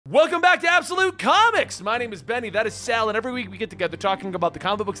Welcome back to Absolute Comics! My name is Benny, that is Sal, and every week we get together talking about the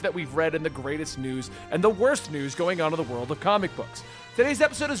comic books that we've read and the greatest news and the worst news going on in the world of comic books. Today's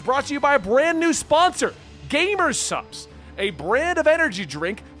episode is brought to you by a brand new sponsor, Gamer Supps, a brand of energy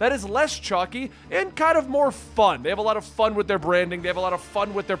drink that is less chalky and kind of more fun. They have a lot of fun with their branding, they have a lot of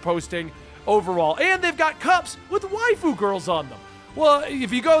fun with their posting overall, and they've got cups with waifu girls on them. Well,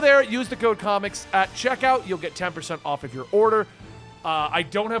 if you go there, use the code COMICS at checkout, you'll get 10% off of your order. I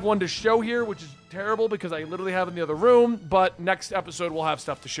don't have one to show here, which is terrible because I literally have it in the other room, but next episode we'll have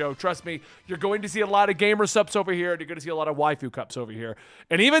stuff to show. Trust me, you're going to see a lot of Gamer Supps over here, and you're going to see a lot of waifu cups over here.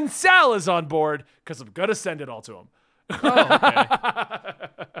 And even Sal is on board because I'm going to send it all to him. Oh,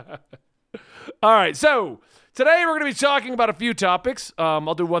 okay. All right, so today we're going to be talking about a few topics.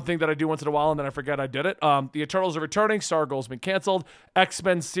 I'll do one thing that I do once in a while, and then I forget I did it. The Eternals are returning. Stargirl's been canceled.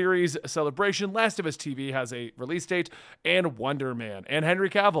 X-Men series celebration. Last of Us TV has a release date. And Wonder Man. And Henry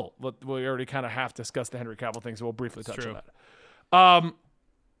Cavill. We already kind of half discussed the Henry Cavill thing, so we'll briefly touch on that.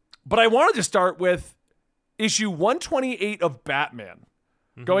 But I wanted to start with issue 128 of Batman,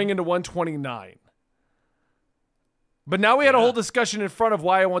 going into 129. But now we had a whole discussion in front of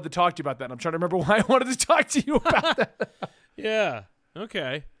why I wanted to talk to you about that. And I'm trying to remember why I wanted to talk to you about that. Yeah.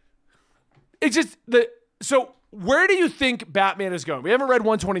 Okay. It's just so where do you think Batman is going? We haven't read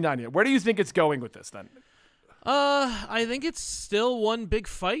 129 yet. Where do you think it's going with this then? I think it's still one big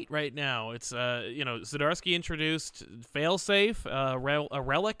fight right now. It's Zdarsky introduced Failsafe, a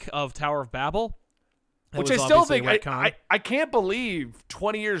relic of Tower of Babel. Which I still think I can't believe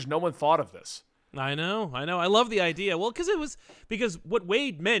 20 years no one thought of this. I know. I love the idea. Well, because what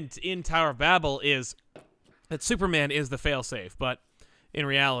Wade meant in Tower of Babel is that Superman is the failsafe, but in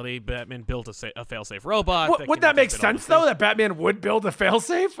reality, Batman built a failsafe robot. Would that make sense though? That Batman would build a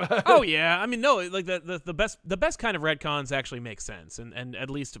failsafe? Oh yeah, I mean no, like the best kind of retcons actually make sense and at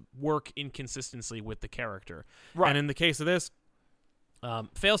least work in consistency with the character. Right. And in the case of this,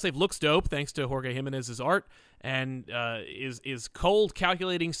 failsafe looks dope thanks to Jorge Jimenez's art, and is cold,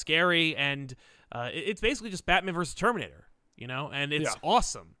 calculating, scary, and it's basically just Batman versus Terminator, and it's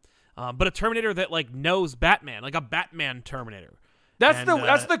awesome. But a Terminator that knows Batman, like a Batman Terminator. That's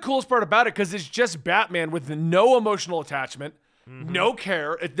the coolest part about it, because it's just Batman with no emotional attachment, no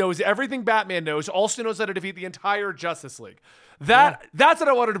care. It knows everything Batman knows. Also knows how to defeat the entire Justice League. That's what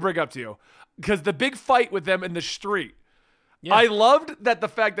I wanted to bring up to you, because the big fight with them in the street. Yeah. I loved the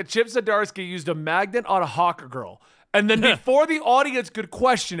fact that Chip Zdarsky used a magnet on a Hawk Girl. And then before the audience could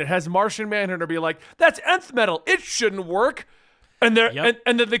question it, has Martian Manhunter be like, that's nth metal. It shouldn't work. And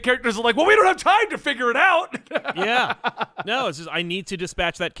and then the characters are like, well, we don't have time to figure it out. Yeah. No, it's just, I need to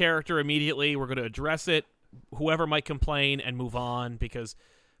dispatch that character immediately. We're going to address it, whoever might complain, and move on, because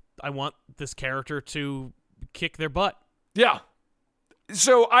I want this character to kick their butt. Yeah.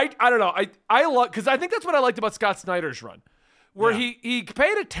 So I don't know. I love, because I think that's what I liked about Scott Snyder's run, where he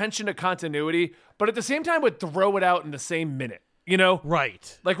paid attention to continuity, but at the same time would throw it out in the same minute,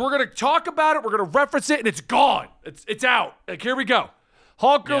 Right. Like, we're going to talk about it, we're going to reference it, and it's gone. It's out. Like, here we go.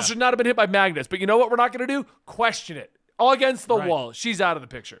 Hawk Girl should not have been hit by magnets, but you know what we're not going to do? Question it. All against the wall. She's out of the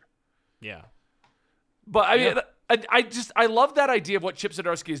picture. Yeah. But, I mean, I love that idea of what Chip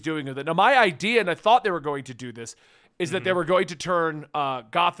Zdarsky is doing with it. Now, my idea, and I thought they were going to do this, is that they were going to turn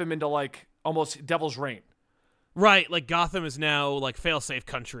Gotham into, almost Devil's Reign. Right, like Gotham is now fail-safe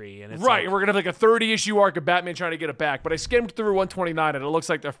country, and it's right. And we're gonna have a 30-issue arc of Batman trying to get it back. But I skimmed through 129, and it looks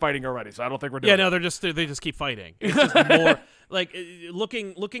like they're fighting already. So I don't think we're doing. Yeah, no, they just keep fighting. It's just more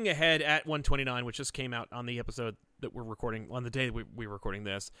looking ahead at 129, which just came out on the episode that we're recording on the day we're recording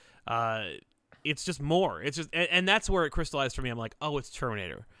this. It's just more. It's just, and that's where it crystallized for me. I'm like, oh, it's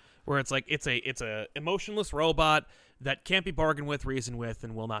Terminator, where it's it's a emotionless robot that can't be bargained with, reasoned with,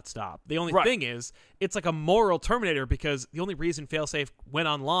 and will not stop. The only thing is, it's like a moral Terminator, because the only reason Failsafe went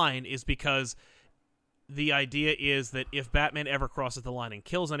online is because the idea is that if Batman ever crosses the line and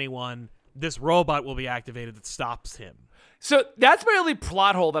kills anyone, this robot will be activated that stops him. So that's my only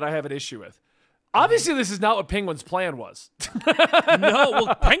plot hole that I have an issue with. Obviously, this is not what Penguin's plan was. No,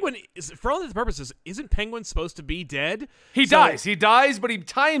 well, Penguin, for all intents and purposes, isn't Penguin supposed to be dead? He dies, but he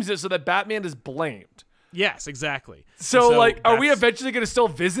times it so that Batman is blamed. Yes, exactly. So are we eventually going to still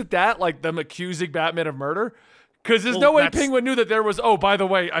visit that, them accusing Batman of murder? Because there's no way Penguin knew that there was, oh, by the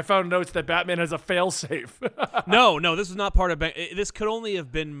way, I found notes that Batman has a failsafe. No, this is not part of this could only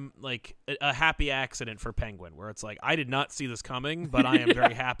have been a happy accident for Penguin, where it's I did not see this coming, but I am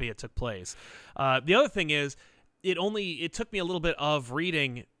very happy it took place. The other thing is, it took me a little bit of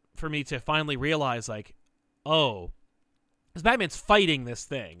reading for me to finally realize, oh, because Batman's fighting this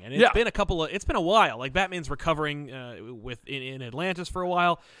thing, and it's been a while. Like Batman's recovering in Atlantis for a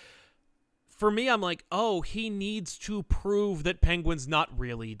while. For me, I'm like, oh, he needs to prove that Penguin's not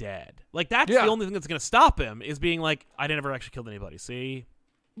really dead. Like that's the only thing that's going to stop him is being like, I never actually killed anybody. See.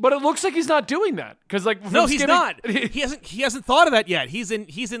 But it looks like he's not doing that because, like, no, he's not. He hasn't thought of that yet. He's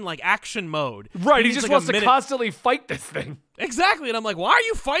in like action mode. Right. He just wants to constantly fight this thing. Exactly. And I'm like, why are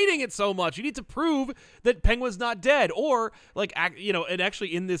you fighting it so much? You need to prove that Penguin's not dead, or like, and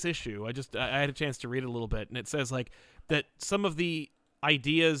actually in this issue, I had a chance to read it a little bit, and it says like that some of the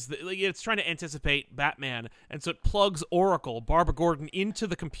ideas that, like, it's trying to anticipate Batman, and so it plugs Oracle, Barbara Gordon, into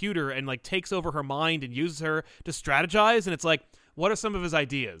the computer and like takes over her mind and uses her to strategize. And it's like, what are some of his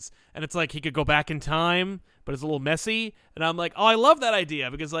ideas? And it's like he could go back in time, but it's a little messy. And I'm like, oh, I love that idea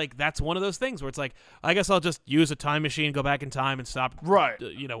because like that's one of those things where it's like, I guess I'll just use a time machine, go back in time, and stop,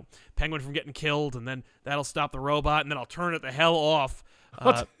 Penguin from getting killed, and then that'll stop the robot, and then I'll turn it the hell off.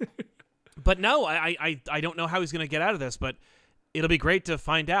 But no, I don't know how he's going to get out of this, but it'll be great to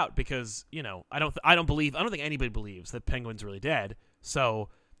find out because I don't think anybody believes that Penguin's really dead. So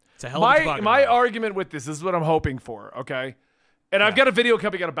it's a hell of a my argument with this is what I'm hoping for. Okay. And I've got a video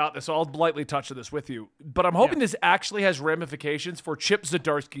coming out about this, so I'll lightly touch on this with you. But I'm hoping this actually has ramifications for Chip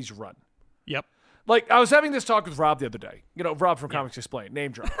Zdarsky's run. Yep. Like, I was having this talk with Rob the other day. Rob from Comics Explained.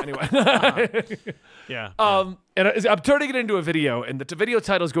 Name drop. Anyway. And I'm turning it into a video, and the video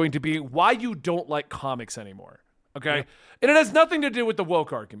title is going to be Why You Don't Like Comics Anymore. Okay? Yep. And it has nothing to do with the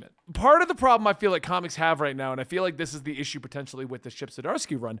woke argument. Part of the problem I feel like comics have right now, and I feel like this is the issue potentially with the Chip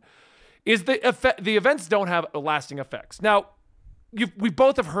Zdarsky run, is the events don't have lasting effects. Now, we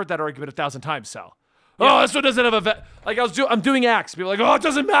both have heard that argument 1,000 times, Sal. Yeah. Oh, this one doesn't have like I'm doing Axe. People are like, oh, it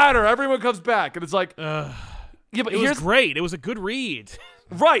doesn't matter. Everyone comes back, and it's like, but it was great. It was a good read,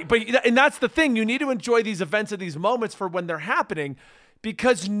 right? And that's the thing. You need to enjoy these events and these moments for when they're happening,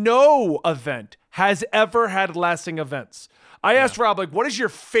 because no event has ever had lasting events. I asked Rob, like, what is your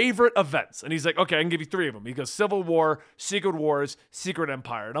favorite events? And he's like, okay, I can give you 3 of them. He goes, Civil War, Secret Wars, Secret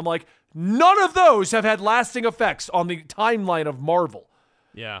Empire. And I'm like, none of those have had lasting effects on the timeline of Marvel.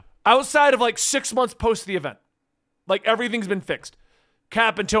 Yeah. Outside of like 6 months post the event. Like, everything's been fixed.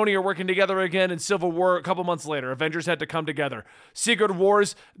 Cap and Tony are working together again in Civil War a couple months later. Avengers had to come together. Secret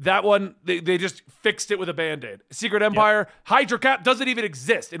Wars, that one, they just fixed it with a Band-Aid. Secret Empire, Hydra Cap doesn't even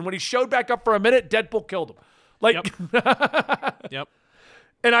exist. And when he showed back up for a minute, Deadpool killed him. Like, Yep.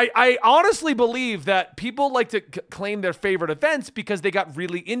 And I honestly believe that people like to claim their favorite events because they got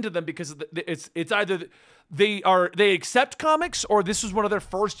really into them because it's either they accept comics or this was one of their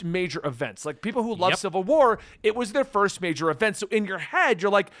first major events. Like people who love Civil War, it was their first major event. So in your head,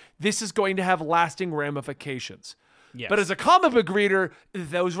 you're like, this is going to have lasting ramifications. Yes. But as a comic book reader,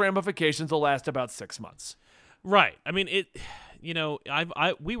 those ramifications will last about 6 months. Right. I mean,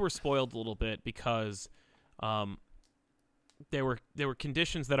 we were spoiled a little bit because there were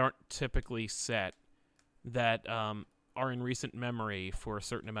conditions that aren't typically set that are in recent memory for a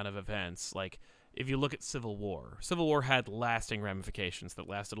certain amount of events. Like if you look at Civil War had lasting ramifications that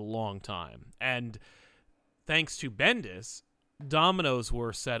lasted a long time. And thanks to Bendis, dominoes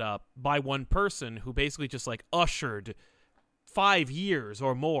were set up by one person who basically just like ushered 5 years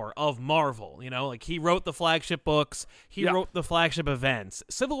or more of Marvel, like he wrote the flagship books, he wrote the flagship events.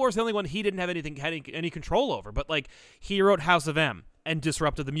 Civil War is the only one he didn't have any control over, but like he wrote House of M and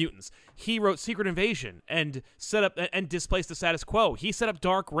disrupted the mutants. He wrote Secret Invasion and set up and displaced the status quo. He set up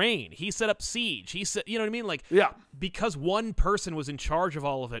Dark Reign. He set up Siege. He set, you know what I mean? Like, because one person was in charge of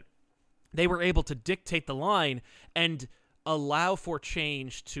all of it, they were able to dictate the line and allow for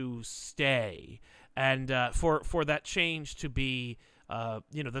change to stay. And for that change to be,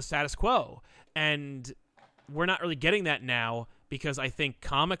 the status quo. And we're not really getting that now because I think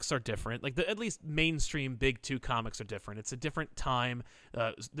comics are different. Like, at least mainstream Big Two comics are different. It's a different time.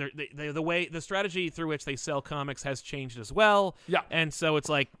 The strategy through which they sell comics has changed as well. Yeah. And so it's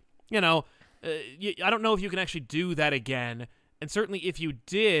like, I don't know if you can actually do that again. And certainly if you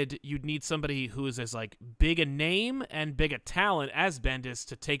did, you'd need somebody who is as, like, big a name and big a talent as Bendis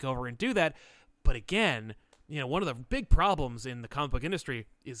to take over and do that. But again, one of the big problems in the comic book industry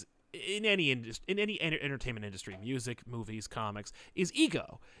is in any entertainment industry, music, movies, comics, is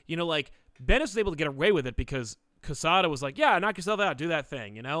ego. Like Bendis was able to get away with it because Quesada was like, "Yeah, knock yourself out, do that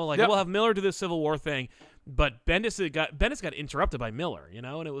thing." We'll have Miller do this Civil War thing, but Bendis got interrupted by Miller.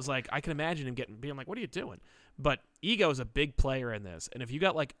 And it was like I can imagine him being like, "What are you doing?" But ego is a big player in this, and if you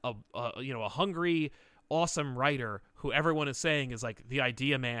got like a hungry, awesome writer who everyone is saying is like the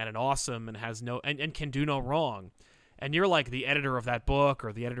idea man and awesome and has and can do no wrong, and you're like the editor of that book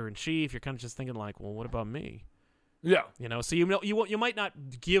or the editor in chief, you're kind of just thinking like, well, what about me? Yeah. You know, so you might not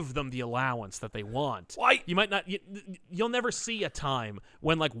give them the allowance that they want. Why? You might not. You'll never see a time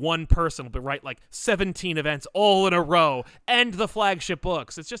when like one person will write like 17 events all in a row and the flagship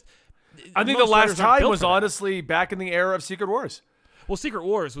books. It's just. I think the last writers aren't time built was for that. honestly back in the era of Secret Wars. Well, Secret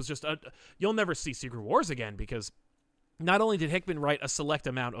Wars was just you'll never see Secret Wars again because not only did Hickman write a select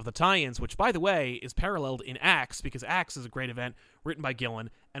amount of the tie-ins, which, by the way, is paralleled in Axe, because Axe is a great event written by Gillen,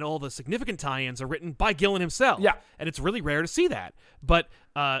 and all the significant tie-ins are written by Gillen himself. Yeah. And it's really rare to see that. But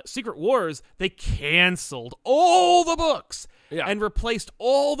Secret Wars, they canceled all the books and replaced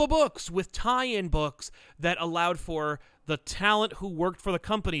all the books with tie-in books that allowed for the talent who worked for the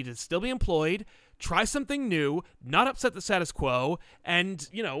company to still be employed, try something new, not upset the status quo, and,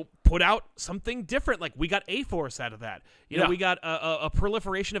 you know, put out something different. Like, we got A-Force out of that. You know, we got a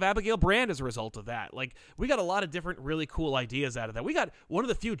proliferation of Abigail Brand as a result of that. Like, we got a lot of different really cool ideas out of that. We got one of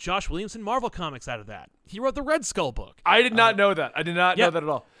the few Josh Williamson Marvel comics out of that. He wrote the Red Skull book. I did not know that. I did not know that at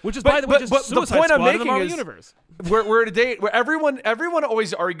all. Which is, by the way, just Suicide the point Squad I'm in the making Marvel is Universe. we're at a day where everyone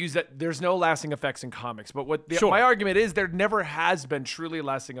always argues that there's no lasting effects in comics. But my argument is there never has been truly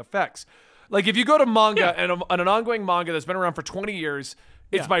lasting effects. Like, if you go to manga and an ongoing manga that's been around for 20 years,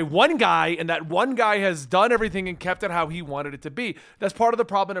 it's by one guy, and that one guy has done everything and kept it how he wanted it to be. That's part of the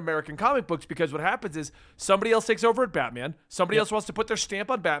problem in American comic books, because what happens is somebody else takes over at Batman, somebody else wants to put their stamp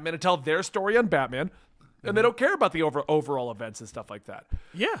on Batman and tell their story on Batman, and they don't care about the overall events and stuff like that.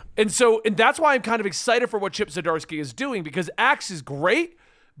 Yeah. And that's why I'm kind of excited for what Chip Zdarsky is doing, because Axe is great,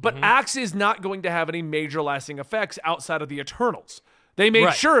 but Axe is not going to have any major lasting effects outside of the Eternals. They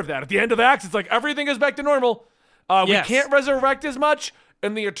made sure of that. At the end of Axe, it's like everything is back to normal. We can't resurrect as much,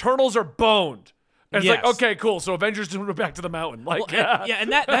 and the Eternals are boned. And it's like, okay, cool. So Avengers just went back to the mountain. Like,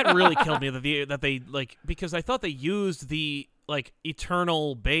 and that really killed me that they like, because I thought they used the like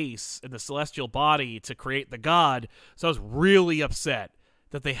eternal base in the celestial body to create the god. So I was really upset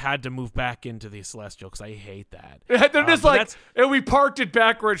that they had to move back into the celestial, because I hate that. They're just like, and we parked it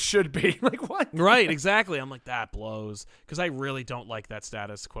back where it should be. Like, what? Right, exactly. I'm like, that blows, because I really don't like that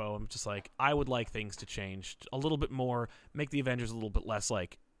status quo. I'm just like, I would like things to change a little bit more, make the Avengers a little bit less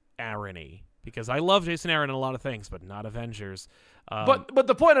like Aaron-y, because I love Jason Aaron in a lot of things, but not Avengers. But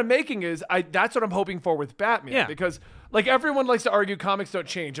the point I'm making is that's what I'm hoping for with Batman. Yeah. Because like everyone likes to argue comics don't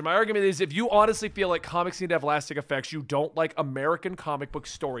change. And my argument is, if you honestly feel like comics need to have lasting effects, you don't like American comic book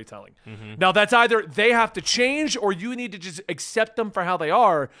storytelling. Now that's either they have to change or you need to just accept them for how they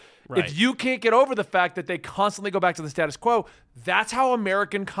are. Right. If you can't get over the fact that they constantly go back to the status quo, that's how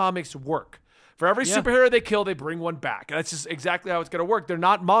American comics work. For every superhero they kill, they bring one back. And that's just exactly how it's going to work. They're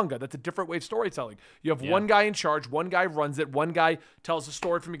not manga. That's a different way of storytelling. You have one guy in charge, one guy runs it, one guy tells the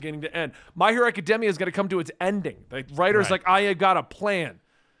story from beginning to end. My Hero Academia is going to come to its ending. The writer's like, I have got a plan.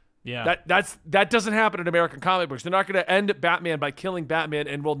 Yeah. That doesn't happen in American comic books. They're not going to end Batman by killing Batman,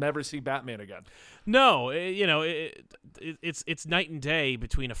 and we'll never see Batman again. No, it's night and day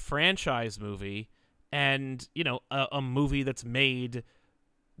between a franchise movie and, a movie that's made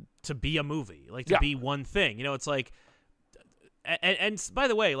to be a movie, like to be one thing. It's like, and by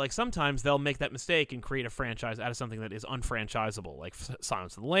the way, like sometimes they'll make that mistake and create a franchise out of something that is unfranchisable, like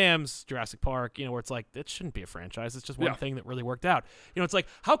Silence of the Lambs, Jurassic Park, where it's like, it shouldn't be a franchise. It's just one thing that really worked out. It's like,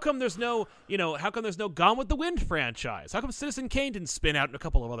 how come there's no Gone with the Wind franchise? How come Citizen Kane didn't spin out in a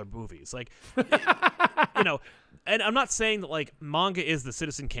couple of other movies? Like, and I'm not saying that like manga is the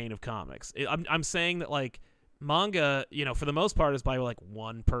Citizen Kane of comics. I'm saying that like, manga, for the most part, is by like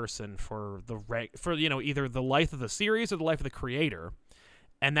one person for either the life of the series or the life of the creator,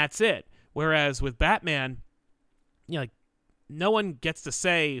 and that's it. Whereas with Batman, like no one gets to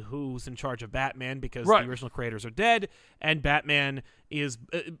say who's in charge of Batman, because the original creators are dead, and Batman is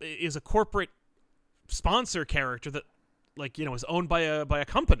a corporate sponsor character that is owned by a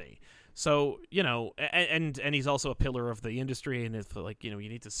company. So, and he's also a pillar of the industry, and it's like, you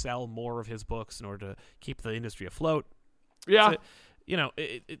need to sell more of his books in order to keep the industry afloat. Yeah. So,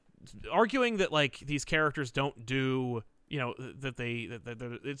 arguing that like these characters don't do, that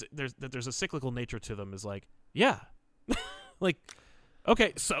there's a cyclical nature to them is like, like,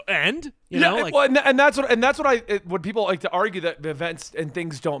 okay, so and that's what when people like to argue that the events and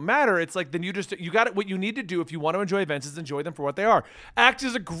things don't matter, it's like, then you got it. What you need to do if you want to enjoy events is enjoy them for what they are. Act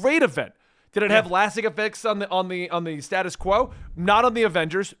is a great event. Did it have lasting effects on the status quo? Not on the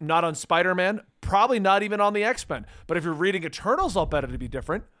Avengers, not on Spider-Man, probably not even on the X-Men. But if you're reading Eternals, I'll bet it'd be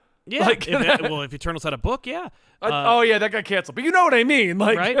different. Yeah. If Eternals had a book, that got canceled. But you know what I mean,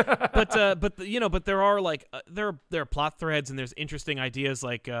 like, right? But there are like there are plot threads, and there's interesting ideas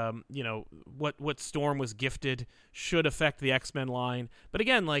like what Storm was gifted should affect the X-Men line. But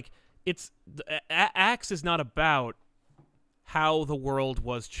again, like Axe is not about how the world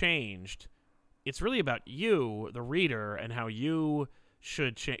was changed. It's really about you, the reader, and how you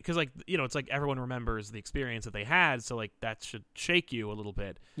should change. Because, like, you know, it's like everyone remembers the experience that they had, so, like, that should shake you a little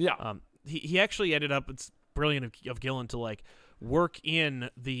bit. Yeah. He actually ended up, it's brilliant of Gillen to, like, work in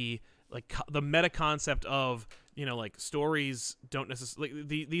the meta concept of, you know, like, stories don't necessarily,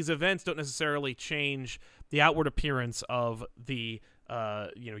 like, these events don't necessarily change the outward appearance of the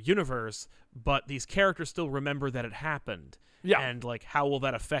universe, but these characters still remember that it happened. Yeah. And, like, how will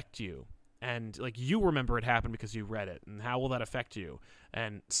that affect you? And, like, you remember it happened because you read it, and how will that affect you?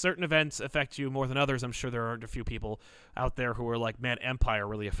 And certain events affect you more than others. I'm sure there are a few people out there who are like, man, Empire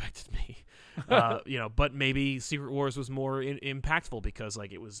really affected me. You know, but maybe Secret Wars was more impactful because,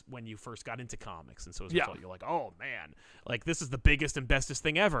 like, it was when you first got into comics, and so as a result, you're like, oh man, like, this is the biggest and bestest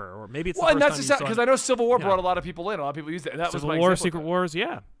thing ever. Or maybe it's the first and that's time just because I know Civil War brought a lot of people in. A lot of people used it, and that Civil was my War, example. Secret Wars,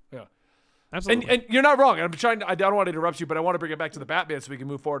 yeah. Absolutely. And you're not wrong. I don't want to interrupt you, but I want to bring it back to the Batman so we can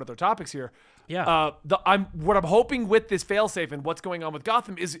move forward with our topics here. Yeah. What I'm hoping with this failsafe and what's going on with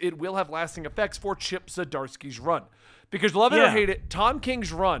Gotham is it will have lasting effects for Chip Zdarsky's run. Because love it or hate it, Tom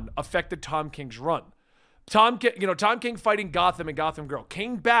King's run affected Tom King's run. Tom King fighting Gotham and Gotham Girl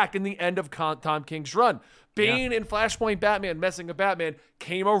came back in the end of Tom King's run. Bane and Flashpoint Batman messing with Batman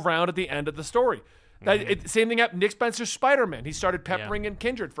came around at the end of the story. Same thing happened. Nick Spencer's Spider-Man. He started peppering in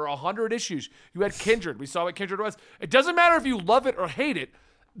Kindred for 100 issues. You had Kindred. We saw what Kindred was. It doesn't matter if you love it or hate it.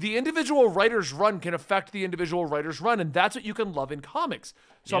 The individual writer's run can affect the individual writer's run, and that's what you can love in comics.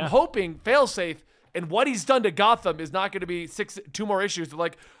 So I'm hoping Failsafe and what he's done to Gotham is not going to be 2 more issues. They're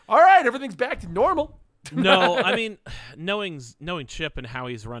like, all right, everything's back to normal. No, I mean, knowing Chip and how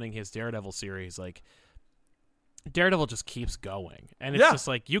he's running his Daredevil series, like, Daredevil just keeps going. And it's just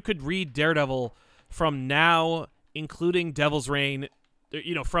like, you could read Daredevil from now, including Devil's Reign,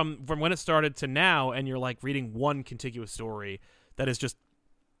 you know, from when it started to now, and you're like reading one contiguous story that is just,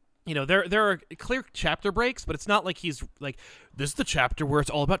 you know, there are clear chapter breaks, but it's not like he's like, this is the chapter where it's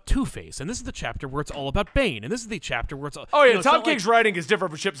all about Two-Face, and this is the chapter where it's all about Bane, and this is the chapter where it's all... Oh, yeah, Tom King's writing is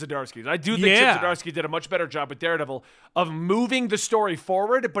different from Chip Zdarsky's. I do think Chip Zdarsky did a much better job with Daredevil of moving the story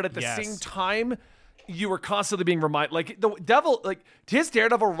forward, but at the same time, you were constantly being reminded, like, the Devil, like, his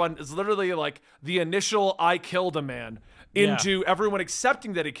Daredevil run is literally like the initial I killed a man into everyone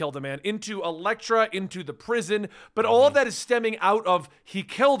accepting that he killed a man, into Elektra, into the prison, but all of that is stemming out of he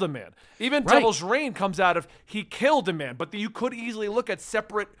killed a man. Even Devil's Reign comes out of he killed a man, but you could easily look at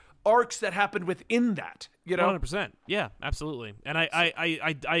separate arcs that happened within that, you know? 100%. Yeah, absolutely. And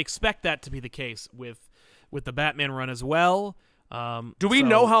I expect that to be the case with the Batman run as well. Do we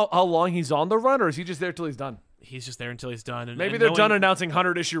know how long he's on the run, or is he just there till he's done? He's just there until he's done. And, maybe they're done announcing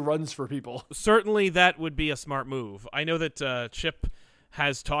 100-issue runs for people. Certainly that would be a smart move. I know that Chip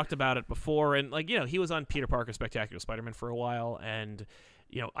has talked about it before, and, like, you know, he was on Peter Parker's Spectacular Spider-Man for a while, and,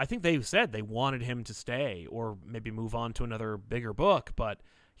 you know, I think they said they wanted him to stay or maybe move on to another bigger book, but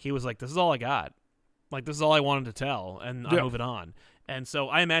he was like, this is all I got. Like, this is all I wanted to tell, and I'm moving on. And so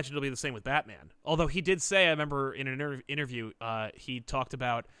I imagine it'll be the same with Batman. Although he did say, I remember in an interview, he talked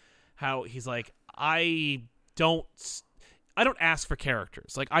about how he's like, I don't ask for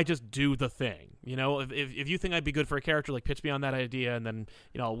characters. Like, I just do the thing. You know, if you think I'd be good for a character, like, pitch me on that idea, and then,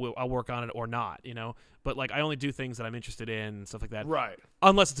 you know, I'll work on it or not, you know. But, like, I only do things that I'm interested in and stuff like that. Right.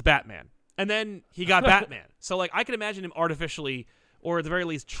 Unless it's Batman. And then he got Batman. So, like, I can imagine him artificially, or at the very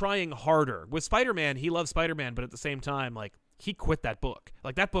least, trying harder. With Spider-Man, he loves Spider-Man, but at the same time, like, he quit that book.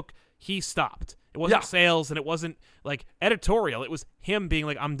 Like, that book, he stopped. It wasn't sales, and it wasn't, like, editorial. It was him being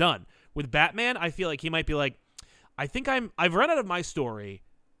like, I'm done. With Batman, I feel like he might be like, I think I've run out of my story,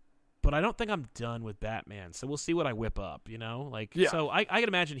 but I don't think I'm done with Batman. So we'll see what I whip up, you know? Like, so I can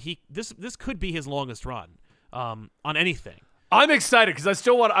imagine this could be his longest run on anything. I'm excited because I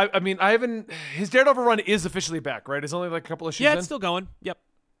still want. I mean, I haven't. His Daredevil run is officially back, right? It's only like a couple of issues. Yeah, it's still going. Yep.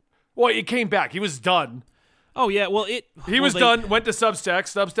 Well, it came back. He was done. Oh yeah, well he was done. Went to Substack.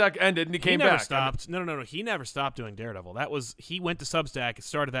 Substack ended, and he came never back. Stopped. No. He never stopped doing Daredevil. He went to Substack,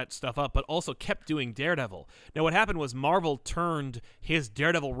 started that stuff up, but also kept doing Daredevil. Now what happened was Marvel turned his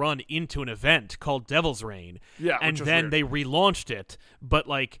Daredevil run into an event called Devil's Reign. Yeah, and then they relaunched it, but,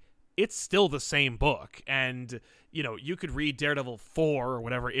 like, it's still the same book, and, you know, you could read Daredevil 4 or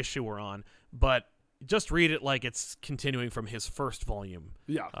whatever issue we're on, but just read it like it's continuing from his first volume.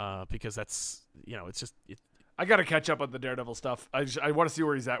 Yeah. Because that's, you know, it's just. I got to catch up on the Daredevil stuff. I want to see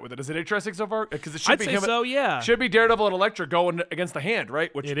where he's at with it. Is it interesting so far? Because it should be him. So, yeah. Should be Daredevil and Elektra going against the Hand, right?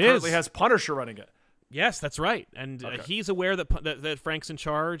 Which currently has Punisher running it. Yes, that's right, and he's aware that Frank's in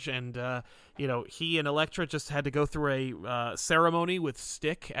charge, and he and Elektra just had to go through a ceremony with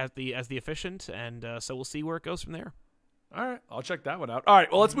Stick as the efficient, and so we'll see where it goes from there. All right, I'll check that one out. All right,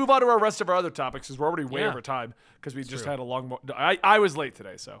 well, let's move on to our rest of our other topics because we're already way over time because we just had a long. I was late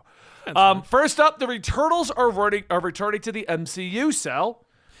today, so. First up, the Returnals are returning to the MCU. Sal,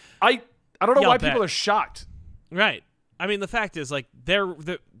 I don't know why people are shocked. Right. I mean, the fact is, like,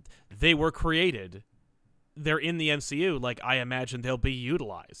 they were created. They're in the MCU. Like, I imagine they'll be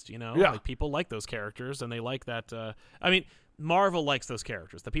utilized. Like, people like those characters, and they like that. Marvel likes those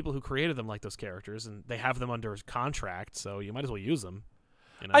characters. The people who created them like those characters, and they have them under contract, so you might as well use them.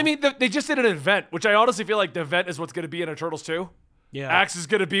 I mean, they just did an event, which I honestly feel like the event is what's going to be in Eternals 2. Yeah. Axe is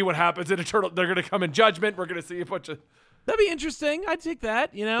going to be what happens in Eternal. They're going to come in Judgment. We're going to see a bunch of... That'd be interesting. I'd take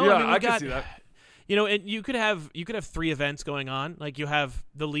that, Yeah, I can see that. And you could have 3 events going on. Like, you have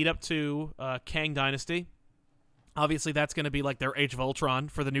the lead up to Kang Dynasty. Obviously, that's going to be like their Age of Ultron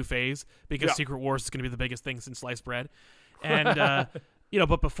for the new phase because Secret Wars is going to be the biggest thing since sliced bread. And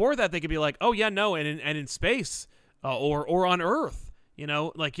but before that, they could be like, oh yeah, no, and in space or on Earth,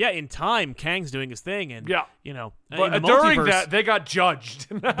 in time, Kang's doing his thing, and but during that, they got judged.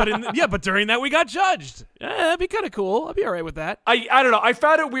 but during that, we got judged. That'd be kind of cool. I'd be all right with that. I don't know. I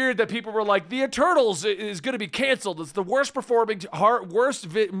found it weird that people were like, the Eternals is going to be canceled. It's the worst performing, worst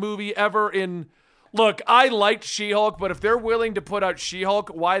movie ever in. Look, I liked She-Hulk, but if they're willing to put out She-Hulk,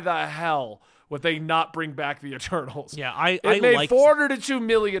 why the hell would they not bring back the Eternals? Yeah, it made $402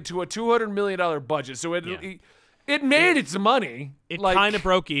 million to a $200 million budget, so it made its money. It kind of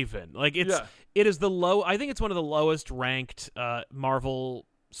broke even. Like it is the low. I think it's one of the lowest ranked Marvel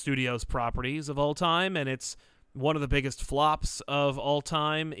Studios properties of all time, and it's one of the biggest flops of all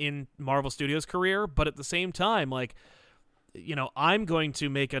time in Marvel Studios' career. But at the same time, like, I'm going to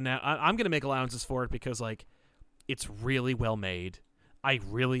make allowances for it because, like, it's really well made. I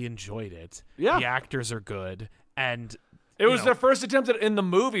really enjoyed it. Yeah. The actors are good. And it was their first attempt in the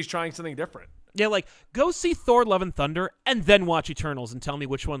movies trying something different. Yeah, like, go see Thor Love and Thunder and then watch Eternals and tell me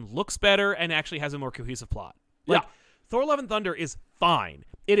which one looks better and actually has a more cohesive plot. Like, Thor Love and Thunder is fine.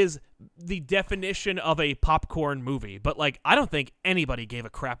 It is the definition of a popcorn movie. But, like, I don't think anybody gave a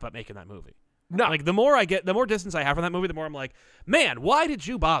crap about making that movie. No. Like, the more distance I have from that movie, the more I'm like, man, why did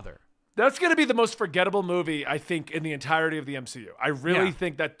you bother? That's going to be the most forgettable movie, I think, in the entirety of the MCU. I really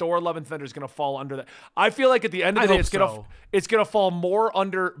think that Thor: Love and Thunder is going to fall under that. I feel like at the end of the day, it's going to fall more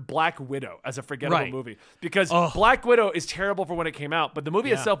under Black Widow as a forgettable movie because Black Widow is terrible for when it came out, but the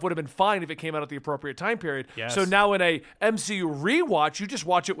movie itself would have been fine if it came out at the appropriate time period. Yes. So now in a MCU rewatch, you just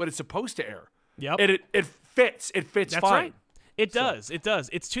watch it when it's supposed to air. Yep. It fits. It fits That's fine. Right. It does. It does.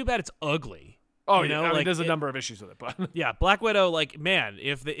 It's too bad it's ugly. Oh, I mean, there's a number of issues with it, but yeah, Black Widow, like, man,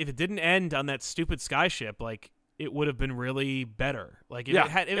 if it didn't end on that stupid skyship, like, it would have been really better. Like,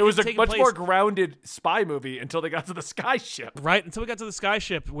 it was a much more grounded spy movie until they got to the skyship. Right, until we got to the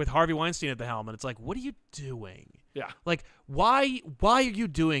skyship with Harvey Weinstein at the helm, and it's like, what are you doing? Yeah, like, why are you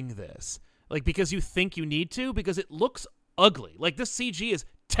doing this? Like, because you think you need to? Because it looks ugly. Like, this CG is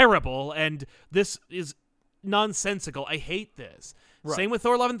terrible, and this is nonsensical. I hate this. Right. Same with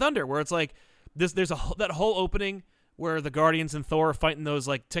Thor: Love and Thunder, where it's like, there's that whole opening where the Guardians and Thor are fighting those,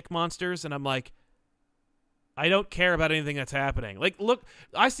 like, tick monsters, and I'm like, I don't care about anything that's happening. Like, look,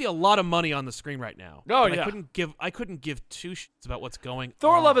 I see a lot of money on the screen right now. Oh, yeah. I couldn't give two shits about what's going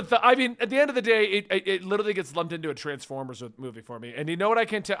Thor: on. Love and Thunder. I mean, at the end of the day, it literally gets lumped into a Transformers movie for me. And you know what I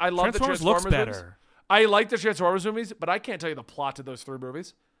can't tell? I love the Transformers looks movies. better. I like the Transformers movies, but I can't tell you the plot to those 3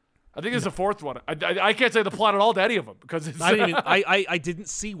 movies. I think there's a 4th one. I can't say the plot at all to any of them because it's. I didn't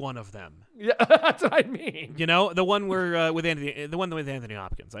see one of them. Yeah, that's what I mean. The one where with Anthony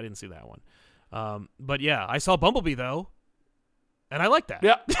Hopkins. I didn't see that one. But yeah, I saw Bumblebee though, and I like that.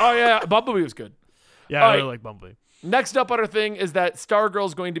 Yeah. Oh yeah, Bumblebee was good. Yeah, I really like Bumblebee. Next up on our thing is that Stargirl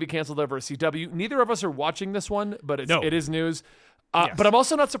is going to be canceled over at CW. Neither of us are watching this one, but it is news. Yes. But I'm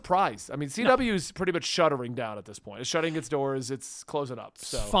also not surprised. I mean, CW is pretty much shuttering down at this point. It's shutting its doors. It's closing up.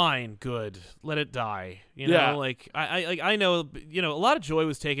 So fine, good. Let it die. You know, like I know. A lot of joy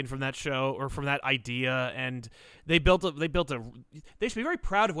was taken from that show or from that idea, and they should be very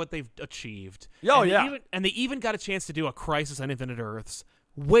proud of what they've achieved. Oh, And they even got a chance to do a Crisis on Infinite Earths.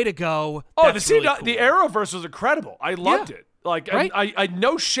 Way to go! Oh, That's really cool. The Arrowverse was incredible. I loved it. Like, right? I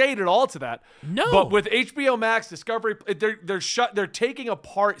no shade at all to that. No, but with HBO Max, Discovery, they're taking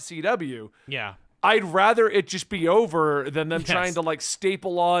apart CW. Yeah, I'd rather it just be over than them trying to, like,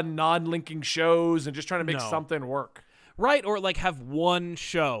 staple on non-linking shows and just trying to make something work. Right, or like have one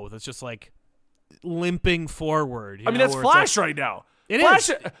show that's just like limping forward. That's Flash right now.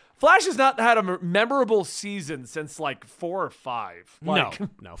 Flash has not had a memorable season since like 4 or 5. No.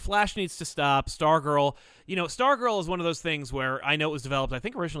 Flash needs to stop. Stargirl, Stargirl is one of those things where I know it was developed, I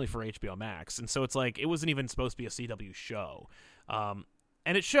think, originally for HBO Max, and so it's like it wasn't even supposed to be a CW show, and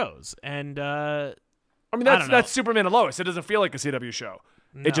it shows. And I mean, that's Superman and Lois. It doesn't feel like a CW show.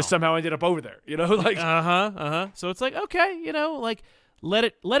 No. It just somehow ended up over there. So it's like, okay, let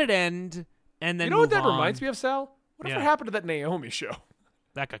it end, and then what that reminds me of, Sal? Whatever happened to that Naomi show?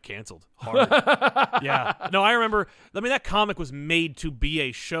 That got canceled hard. Yeah. No, I remember. I mean, that comic was made to be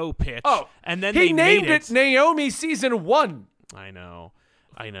a show pitch. Oh, and then he named it Naomi Season 1. I know.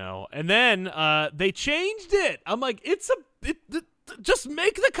 And then they changed it. I'm like, just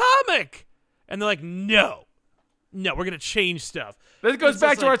make the comic. And they're like, no, we're going to change stuff. This goes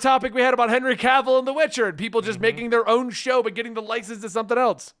back to our topic we had about Henry Cavill and The Witcher and people just making their own show but getting the license to something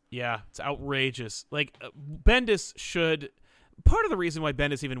else. Yeah, it's outrageous. Like, Bendis should... Part of the reason why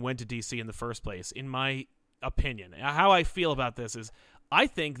Bendis even went to DC in the first place, in my opinion, how I feel about this is, I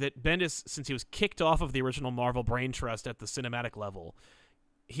think that Bendis, since he was kicked off of the original Marvel Brain Trust at the cinematic level,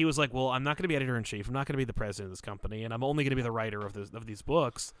 he was like, well, I'm not going to be editor-in-chief, I'm not going to be the president of this company, and I'm only going to be the writer of these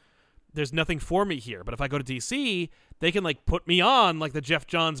books. There's nothing for me here. But if I go to DC, they can put me on like the Jeff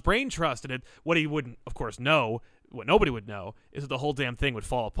Johns Brain Trust, and what he wouldn't, of course, know, what nobody would know, is that the whole damn thing would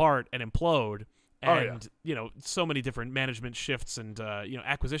fall apart and implode. And, so many different management shifts and,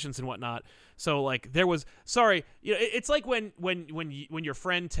 acquisitions and whatnot. So, there was, it's like when your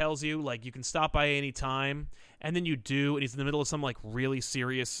friend tells you, you can stop by any time, and then you do, and he's in the middle of some, really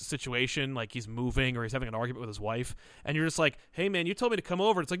serious situation, like he's moving or he's having an argument with his wife, and you're just like, hey, man, you told me to come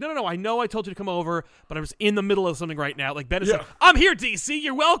over. It's like, no, I know I told you to come over, but I'm just in the middle of something right now. Like, Ben is like, I'm here, DC,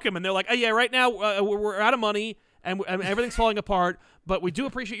 you're welcome. And they're like, oh, yeah, right now we're out of money, and everything's falling apart, but we do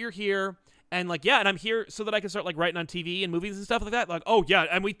appreciate you're here. And and I'm here so that I can start writing on TV and movies and stuff like that. Oh yeah,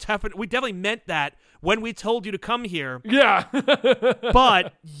 and we definitely meant that when we told you to come here. Yeah.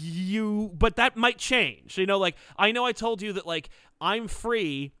 but that might change. I know I told you that I'm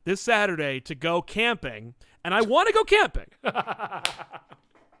free this Saturday to go camping, and I want to go camping.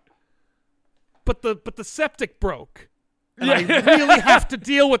 but the septic broke. And I really have to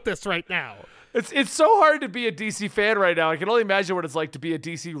deal with this right now. It's so hard to be a DC fan right now. I can only imagine what it's like to be a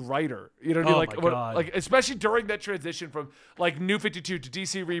DC writer. You know what I mean? Especially during that transition from New 52 to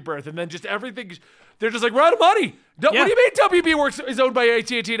DC Rebirth, and then just everything. They're just like, we're out of money. What do you mean WB is owned by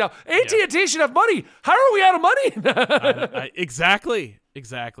AT&T now? AT&T should have money. How are we out of money? Exactly.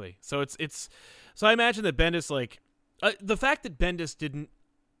 So so I imagine that Bendis the fact that Bendis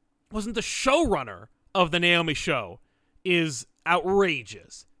wasn't the showrunner of the Naomi show is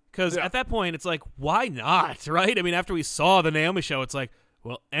outrageous. Because at that point, it's like, why not, right? I mean, after we saw the Naomi show, it's like,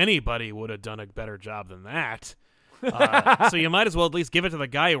 well, anybody would have done a better job than that. So you might as well at least give it to the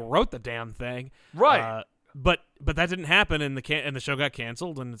guy who wrote the damn thing. Right. But that didn't happen, and the show got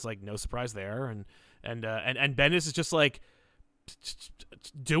canceled, and it's like, no surprise there. And Bendis is just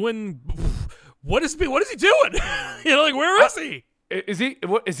doing, what is he doing? Where is he?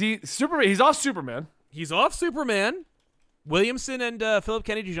 Is he Superman? He's off Superman. He's off Superman. Williamson and Philip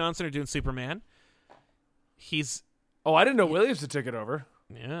Kennedy Johnson are doing Superman. I didn't know Williamson took it over.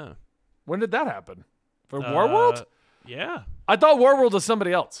 Yeah. When did that happen? For Warworld? Yeah. I thought Warworld was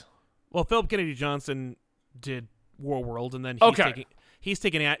somebody else. Well, Philip Kennedy Johnson did Warworld, and then he's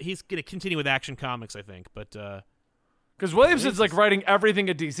going to continue with Action Comics, I think. But because Williamson's writing everything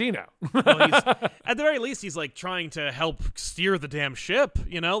at DC now. Well, at the very least, he's trying to help steer the damn ship,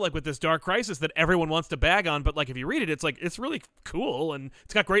 with this Dark Crisis that everyone wants to bag on. But if you read it, it's really cool, and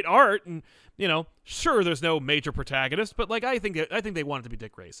it's got great art, and sure, there's no major protagonist, but I think they want it to be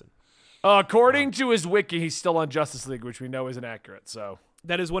Dick Grayson. According to his wiki, he's still on Justice League, which we know isn't accurate. So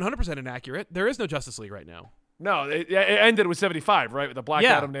that is 100% inaccurate. There is no Justice League right now. No, it ended with 75, right, with the Black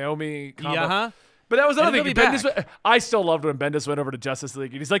Adam Naomi combo. Yeah. But that was another thing. I still loved when Bendis went over to Justice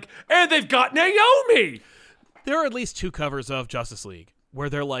League, and he's like, and they've got Naomi! There are at least 2 covers of Justice League where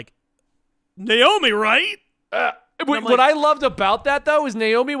they're like, Naomi, right? What I loved about that, though, is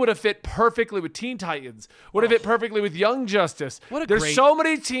Naomi would have fit perfectly with Teen Titans, would have fit perfectly with Young Justice. There's so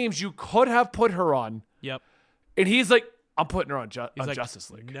many teams you could have put her on. Yep. And he's like, I'm putting her on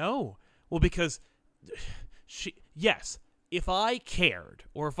Justice League. No. Well, because if I cared,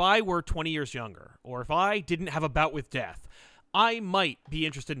 or if I were 20 years younger, or if I didn't have a bout with death, I might be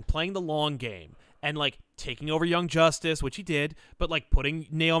interested in playing the long game and taking over Young Justice, which he did, but putting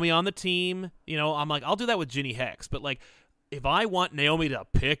Naomi on the team. I'm I'll do that with Ginny Hex. But if I want Naomi to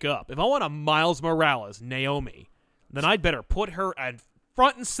pick up, if I want a Miles Morales Naomi, then I'd better put her at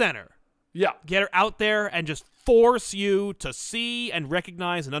front and center. Yeah. Get her out there and just force you to see and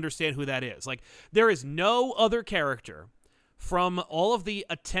recognize and understand who that is. Like, there is no other character from all of the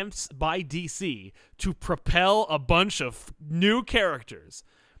attempts by DC to propel a bunch of new characters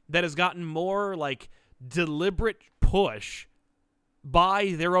that has gotten more, like, deliberate push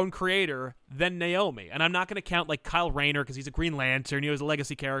by their own creator than Naomi. And I'm not going to count, like, Kyle Rayner because he's a Green Lantern. He was a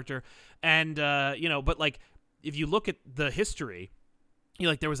legacy character. And, but, like, if you look at the history,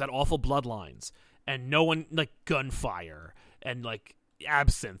 there was that awful Bloodlines and no one, like, Gunfire and, like,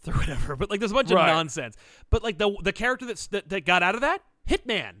 Absinthe or whatever. But, like, there's a bunch of nonsense. But, like, the character that got out of that,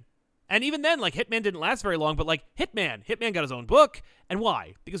 Hitman. And even then, like, Hitman didn't last very long, but, like, Hitman got his own book. And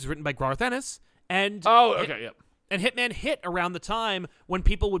why? Because it was written by Garth Ennis. And And Hitman hit around the time when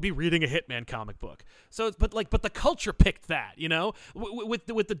people would be reading a Hitman comic book. So, but the culture picked that,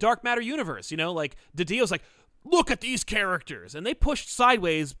 with the Dark Matter universe, like DiDio's like, look at these characters, and they pushed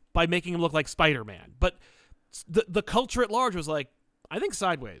Sideways by making him look like Spider-Man. But the culture at large was like, I think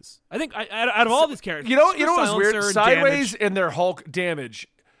Sideways. I think out of all these characters, you know what was weird? Sideways and their Hulk Damage.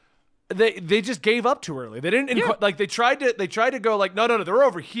 They just gave up too early. They didn't they tried to go like no they're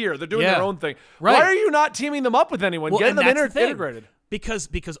over here. They're doing their own thing. Right. Why are you not teaming them up with anyone? Get them integrated.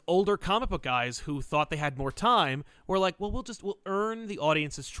 Because older comic book guys who thought they had more time were like, well, we'll earn the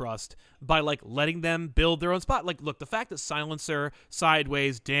audience's trust by like letting them build their own spot. Like, look, the fact that Silencer,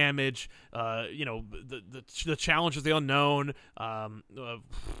 Sideways, Damage, the Challenge of the Unknown, the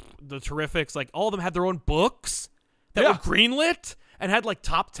Terrifics, like all of them had their own books that were greenlit and had like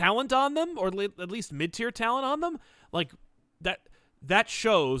top talent on them, or at least mid-tier talent on them, like that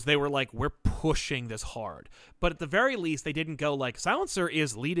shows they were like, we're pushing this hard. But at the very least, they didn't go like, Silencer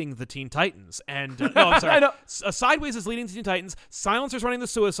is leading the Teen Titans, and no, I'm sorry, Sideways is leading the Teen Titans, Silencer's running the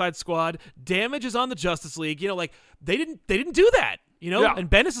Suicide Squad, Damage is on the Justice League. Like they didn't do that. And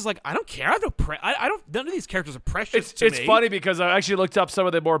Bendis is like, I don't care. I have no none of these characters are precious to me. It's funny because I actually looked up some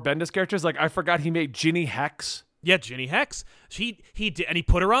of the more Bendis characters. Like I forgot he made Ginny Hex. Yeah, Ginny Hex. He did, and he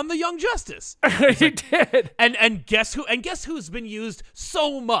put her on the Young Justice. He did. And guess who? And guess who's been used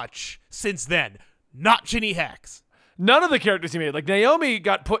so much since then? Not Ginny Hex. None of the characters he made. Like Naomi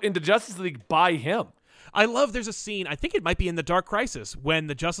got put into Justice League by him. I love. There's a scene. I think it might be in the Dark Crisis when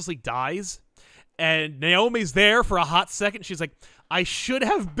the Justice League dies, and Naomi's there for a hot second. She's like, "I should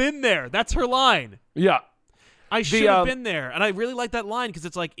have been there." That's her line. Yeah, I should have been there, and I really like that line because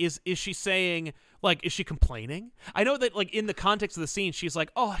it's like, is she saying? Like, is she complaining? I know that, like, in the context of the scene, she's like,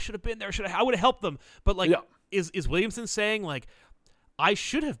 "Oh, I should have been there. I would have helped them." But like, is Williamson saying like, "I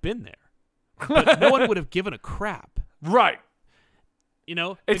should have been there, but no one would have given a crap"? Right.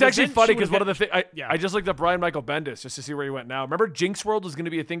 It's actually funny because one of the things I just looked up Brian Michael Bendis just to see where he went now. Remember, Jinx World was going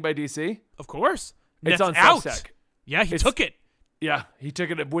to be a thing by DC. Of course, it's on Substack. Yeah, he took it. Yeah, he took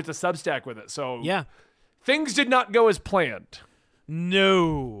it with a Substack with it. So yeah, things did not go as planned.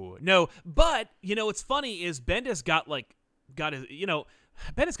 No. But, what's funny is Bendis got his,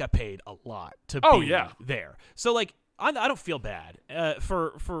 Bendis got paid a lot to be there. So, like, I don't feel bad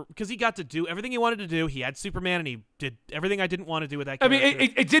because he got to do everything he wanted to do. He had Superman and he did everything I didn't want to do with that character. I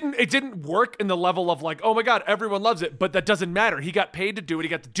mean, it didn't work in the level of like, oh my God, everyone loves it, but that doesn't matter. He got paid to do it. He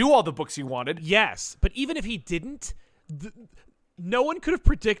got to do all the books he wanted. Yes, but even if he didn't, no one could have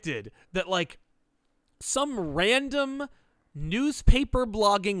predicted that, like, some random newspaper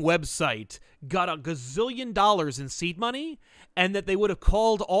blogging website got $1 gazillion in seed money, and that they would have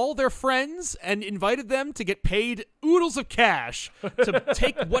called all their friends and invited them to get paid oodles of cash to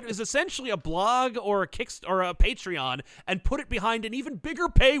take what is essentially a blog or a Patreon and put it behind an even bigger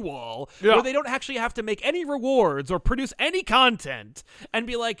paywall where they don't actually have to make any rewards or produce any content and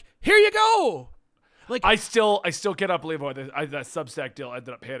be like, here you go. Like, I still cannot believe what that Substack deal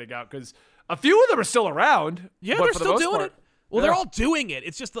ended up panning out, because a few of them are still around. Yeah, they're still doing it. Well, they're all doing it.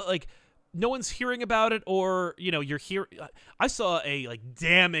 It's just that, like, no one's hearing about it, or, you're here. I saw a, like,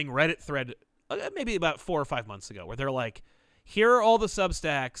 damning Reddit thread maybe about 4 or 5 months ago where they're like, here are all the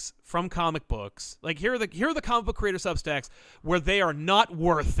Substacks from comic books. Like, here are the comic book creator Substacks where they are not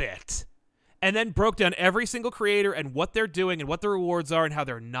worth it. And then broke down every single creator and what they're doing and what the rewards are and how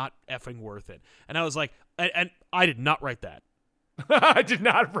they're not effing worth it. And I was like, and I did not write that. I did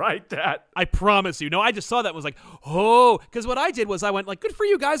not write that. I promise you. No, I just saw that and was like, oh, because what I did was I went like, good for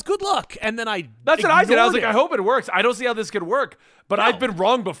you guys, good luck. And then That's what I did. I was like, I hope it works. I don't see how this could work, but I've been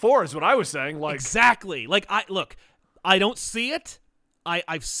wrong before is what I was saying. Like, exactly. Like, I don't see it.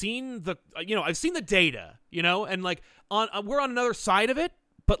 I've seen the data, and like we're on another side of it,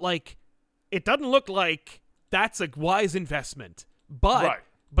 but like, it doesn't look like that's a wise investment. But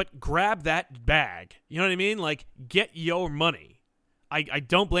grab that bag. You know what I mean? Like, get your money. I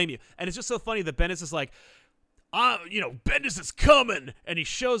don't blame you. And it's just so funny that Bendis is like, Bendis is coming, and he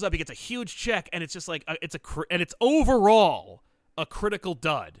shows up. He gets a huge check, and it's just like it's overall a critical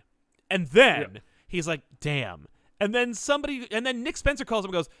dud. And then he's like, damn. And then Nick Spencer calls him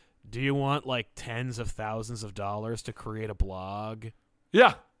and goes, do you want like tens of thousands of dollars to create a blog?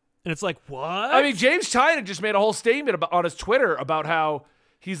 Yeah. And it's like, what? I mean, James Tynan just made a whole statement on his Twitter about how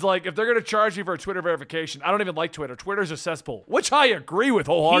he's like, if they're going to charge me for a Twitter verification, I don't even like Twitter. Twitter's a cesspool, which I agree with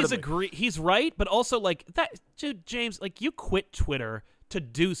wholeheartedly. He's right, but also like that, dude, James, like you quit Twitter to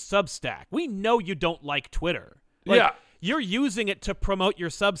do Substack. We know you don't like Twitter. Like, yeah. You're using it to promote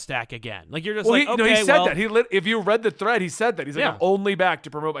your Substack again. Like you're just he said that. If you read the thread, he said that. He's like, I'm only back to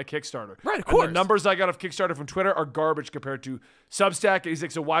promote my Kickstarter. Right, of course. And the numbers I got of Kickstarter from Twitter are garbage compared to Substack. He's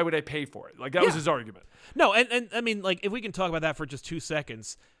like, so why would I pay for it? Like that was his argument. No, and I mean, like if we can talk about that for just 2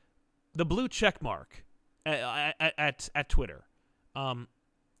 seconds, the blue check mark at Twitter.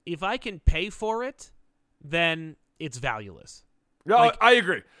 If I can pay for it, then it's valueless. No, I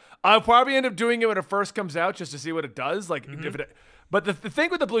agree. I'll probably end up doing it when it first comes out just to see what it does. Like, but the thing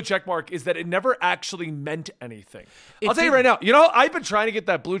with the blue check mark is that it never actually meant anything. I'll tell you right now, I've been trying to get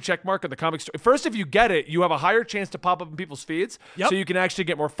that blue check mark on the comic store. First, if you get it, you have a higher chance to pop up in people's feeds, so you can actually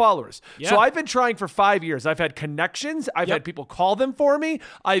get more followers. Yep. So I've been trying for 5 years. I've had connections. I've had people call them for me.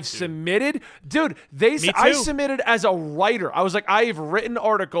 I've submitted. Dude, I submitted as a writer. I was like, I've written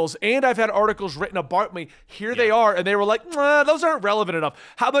articles, and I've had articles written about me. Here they are, and they were like, those aren't relevant enough.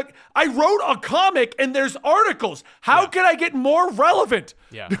 I wrote a comic, and there's articles. How can I get more relevant?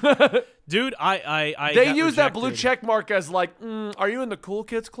 Yeah. Dude, I they use that blue check mark as like, are you in the cool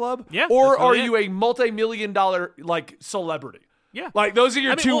kids club? Yeah. Or are you a multi-million-dollar like celebrity? Yeah. Like those are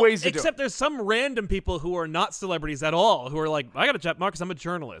your two ways to do it. Except there's some random people who are not celebrities at all who are like, I got a check mark because I'm a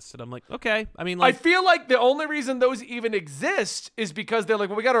journalist. And I'm like, okay. I mean, like, I feel like the only reason those even exist is because they're like,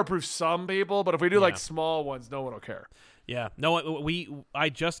 well, we got to approve some people, but if we do like small ones, no one will care. Yeah, no, I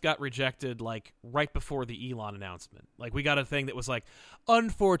just got rejected like right before the Elon announcement. Like we got a thing that was like,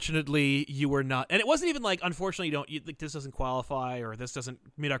 unfortunately, you were not, and it wasn't even like, unfortunately, this doesn't qualify or this doesn't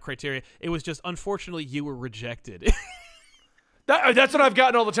meet our criteria. It was just, unfortunately, you were rejected. That's what I've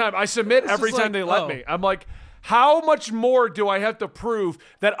gotten all the time. I submit every time they let me. I'm like, how much more do I have to prove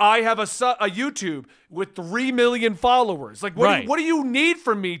that I have a YouTube with 3 million followers? Like, what do you need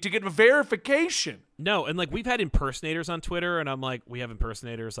from me to get verification? No, and like we've had impersonators on Twitter, and I'm like, we have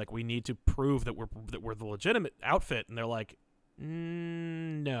impersonators. Like, we need to prove that we're the legitimate outfit, and they're like,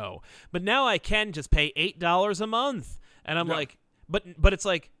 no. But now I can just pay $8 a month, and I'm like, but it's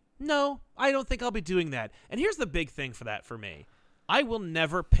like, no, I don't think I'll be doing that. And here's the big thing for that for me: I will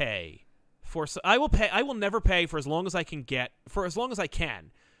never pay. I will never pay for as long as I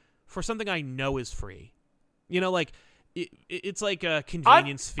can for something I know is free. Like it's like a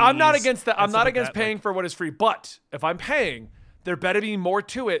convenience fee. I'm not against that. I'm not against paying for what is free, but if I'm paying, there better be more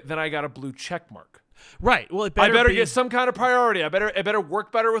to it than I got a blue check mark. Right. Well, I better get some kind of priority. I better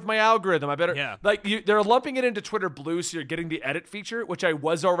work better with my algorithm. I better they're lumping it into Twitter Blue, so you're getting the edit feature, which I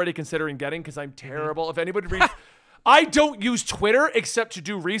was already considering getting because I'm terrible. If anybody reads. I don't use Twitter except to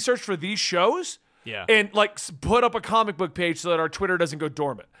do research for these shows and like put up a comic book page so that our Twitter doesn't go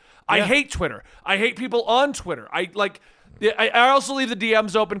dormant. I hate Twitter. I hate people on Twitter. I also leave the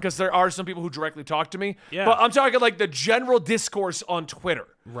DMs open because there are some people who directly talk to me. Yeah. But I'm talking like the general discourse on Twitter.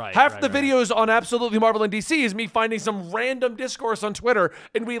 Right. Half the videos on Absolutely Marvel and DC is me finding some random discourse on Twitter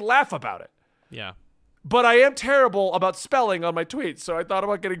and we laugh about it. Yeah. But I am terrible about spelling on my tweets, so I thought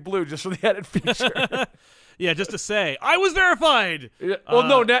about getting blue just for the edit feature. Yeah, just to say, I was verified. Well,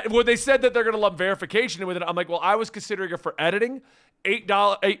 no, when they said that they're going to lump verification with it, I'm like, well, I was considering it for editing.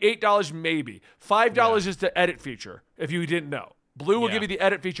 $8 maybe. $5 is the edit feature, if you didn't know. Blue will give you the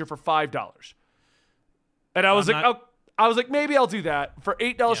edit feature for $5. And I was like, maybe I'll do that. For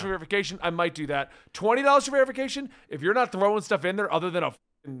 $8 for verification, I might do that. $20 for verification, if you're not throwing stuff in there other than a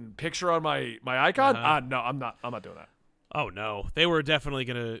picture on my icon, no, I'm not doing that. Oh, no. They were definitely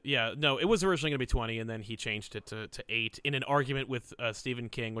going to... Yeah, no, it was originally going to be 20, and then he changed it to 8 in an argument with Stephen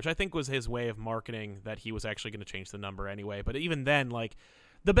King, which I think was his way of marketing that he was actually going to change the number anyway. But even then, like,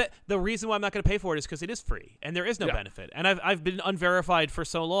 the reason why I'm not going to pay for it is because it is free, and there is no benefit. And I've been unverified for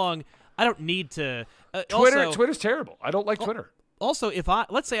so long, I don't need to... Twitter's terrible. I don't like Twitter. Also,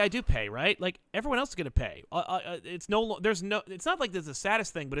 let's say I do pay, right? Like, everyone else is going to pay. It's not like there's a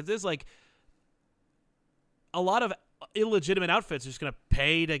status thing, but it is like a lot of illegitimate outfits are just going to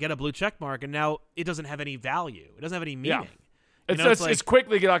pay to get a blue check mark, and now it doesn't have any value. It doesn't have any meaning. Yeah. It's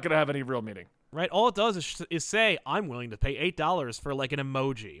quickly not going to have any real meaning. Right? All it does is say, I'm willing to pay $8 for like an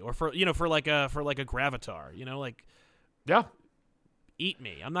emoji or for like a gravatar, like, yeah, eat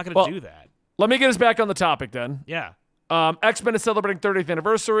me. I'm not going to do that. Let me get us back on the topic then. Yeah. X-Men is celebrating 30th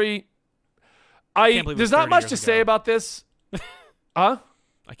anniversary. Can't believe it was There's not 30 much years to ago. say about this. Huh?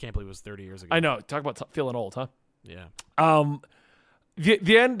 I can't believe it was 30 years ago. I know. Talk about feeling old, huh? Yeah. Dan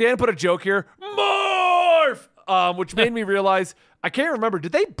put a joke here. Morph! Which made me realize, I can't remember.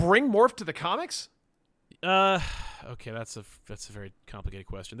 Did they bring Morph to the comics? Okay, that's a very complicated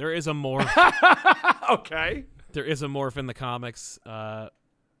question. There is a morph. Okay. There is a morph in the comics.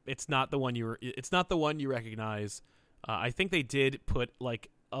 It's not the one you recognize. I think they did put like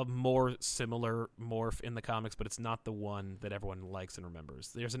a more similar morph in the comics, but it's not the one that everyone likes and remembers.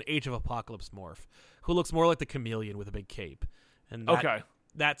 There's an Age of Apocalypse morph who looks more like the chameleon with a big cape. And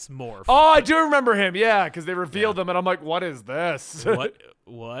that's Morph. Oh, I do remember him. Yeah, because they revealed him, and I'm like, what is this?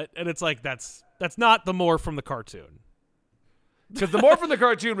 What? And it's like, that's not the Morph from the cartoon. Because the Morph from the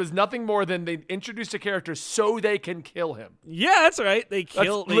cartoon was nothing more than they introduced a character so they can kill him. Yeah, that's right. They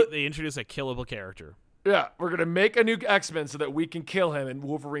introduce a killable character. Yeah, we're going to make a new X-Men so that we can kill him, and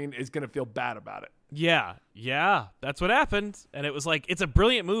Wolverine is going to feel bad about it. Yeah, that's what happened. And it was like, it's a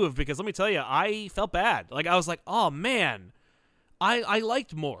brilliant move because let me tell you, I felt bad. Like, I was like, oh, man, I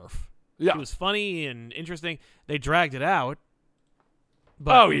liked Morph. Yeah. It was funny and interesting. They dragged it out.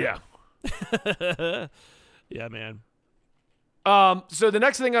 But, yeah. Yeah, man. So the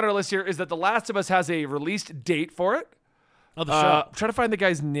next thing on our list here is that The Last of Us has a released date for it. Oh, the show. I'm trying to find the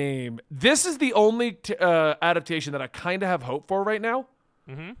guy's name. This is the only adaptation that I kind of have hope for right now.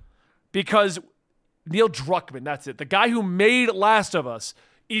 Mm-hmm. Because Neil Druckmann, that's it. The guy who made Last of Us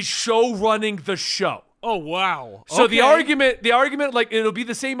is show running the show. Oh, wow. So okay. the argument, like, it'll be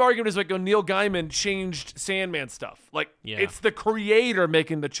the same argument as like when Neil Gaiman changed Sandman stuff. Like, it's the creator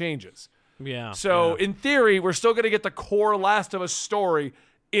making the changes. Yeah. So in theory, we're still going to get the core Last of Us story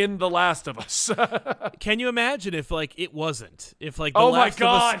in The Last of Us. Can you imagine if like it wasn't? If like the Oh Last my of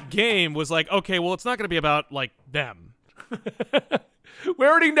God. Us game was like, okay, well, it's not going to be about like them. We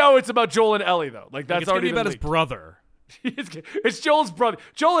already know it's about Joel and Ellie, though. Like, that's It's going to already be about been his brother. It's Joel's brother.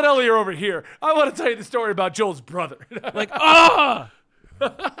 Joel and Ellie are over here. I want to tell you the story about Joel's brother. Like, yeah.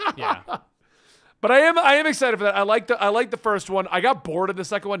 But I am excited for that. I like the first one. I got bored of the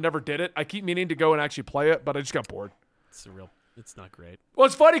second one. Never did it. I keep meaning to go and actually play it, but I just got bored. It's not great. Well,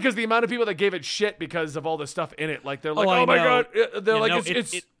 it's funny because the amount of people that gave it shit because of all the stuff in it, like they're like, I oh my know. God, they're Yeah, like,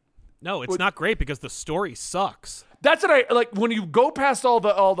 no, it's not great because the story sucks. That's what I like when you go past all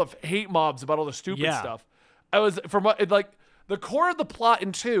the hate mobs about all the stupid stuff. I was like the core of the plot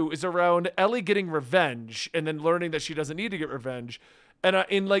in 2 is around Ellie getting revenge and then learning that she doesn't need to get revenge. And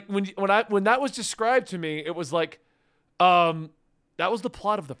in like when that was described to me, it was like, that was the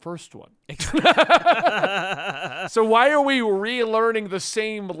plot of the first one. So why are we relearning the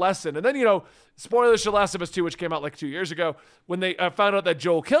same lesson? And then, spoilers for Last of Us 2, which came out like 2 years ago, when they found out that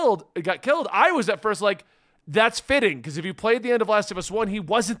Joel got killed, I was at first like, that's fitting, because if you played the end of Last of Us 1, he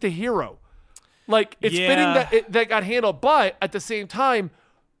wasn't the hero. Like, it's fitting that that got handled, but at the same time,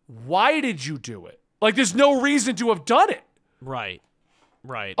 why did you do it? Like, there's no reason to have done it. Right.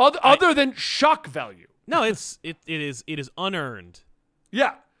 Other than shock value. No, it is unearned.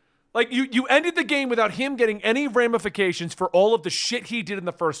 Yeah. Like, you ended the game without him getting any ramifications for all of the shit he did in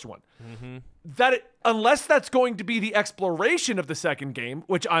the first one. Mm-hmm. Unless that's going to be the exploration of the second game,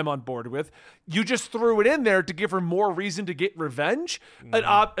 which I'm on board with, you just threw it in there to give her more reason to get revenge,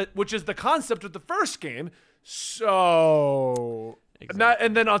 which is the concept of the first game. So... Exactly.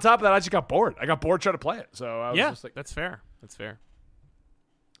 And then on top of that, I just got bored. I got bored trying to play it. So I was just like... That's fair.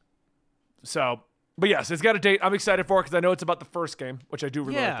 So... But yes, it's got a date. I'm excited for it because I know it's about the first game, which I do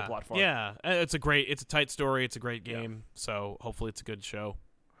really like the plot for. Yeah, it's a tight story. It's a great game. So hopefully it's a good show.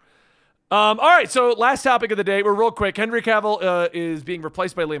 All right, so last topic of the day. We're real quick. Henry Cavill is being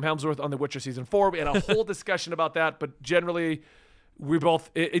replaced by Liam Hemsworth on The Witcher Season 4. We had a whole discussion about that, but generally, we both...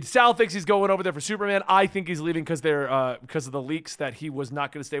 Sal thinks he's going over there for Superman. I think he's leaving because of the leaks that he was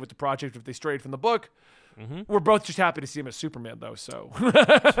not going to stay with the project if they strayed from the book. Mm-hmm. We're both just happy to see him as Superman, though. So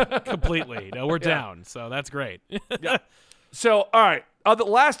completely, no, we're down. So that's great. Yeah. So, all right, the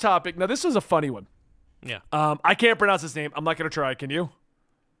last topic. Now, this is a funny one. Yeah. I can't pronounce his name. I'm not going to try. Can you?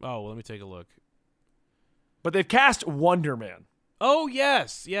 Oh, well, let me take a look. But they've cast Wonder Man. Oh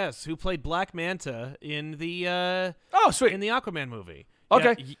yes. Who played Black Manta in the sweet, in the Aquaman movie?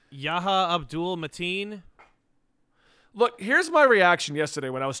 Okay. Yaha Abdul Mateen. Look, here's my reaction yesterday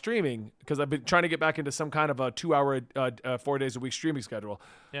when I was streaming, because I've been trying to get back into some kind of a 2-hour, 4 days a week streaming schedule.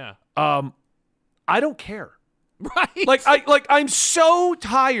 Yeah. I don't care. Right. I'm so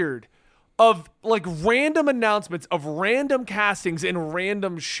tired of like random announcements of random castings in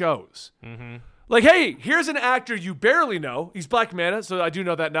random shows. Mm-hmm. Like, hey, here's an actor you barely know. He's Black Manta, so I do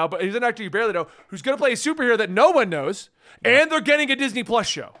know that now, but he's an actor you barely know who's going to play a superhero that no one knows, and they're getting a Disney Plus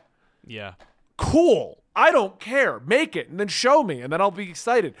show. Yeah. Cool. I don't care. Make it, and then show me, and then I'll be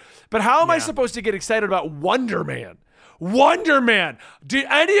excited. But how am I supposed to get excited about Wonder Man? Wonder Man! Do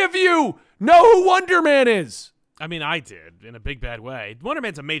any of you know who Wonder Man is? I mean, I did, in a big bad way. Wonder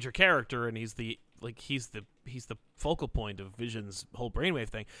Man's a major character, and he's the focal point of Vision's whole brainwave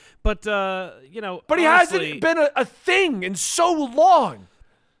thing. But you know, but he honestly, hasn't been a thing in so long.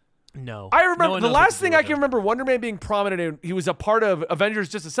 No, I remember no one the knows what last to thing do I with can him. remember Wonder Man being prominent in. He was a part of Avengers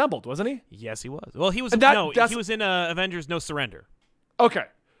Disassembled, wasn't he? Yes, he was. Well, he was. And He was in Avengers: No Surrender. Okay,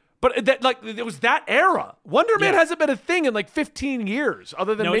 but it was that era. Wonder Man Yeah. hasn't been a thing in like 15 years,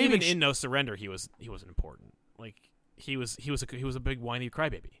 other than No, maybe even in No Surrender, he wasn't important. Like he was a big whiny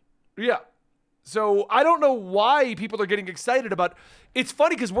crybaby. Yeah. So I don't know why people are getting excited about. It's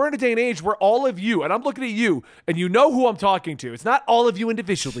funny because we're in a day and age where all of you, and I'm looking at you, and you know who I'm talking to. It's not all of you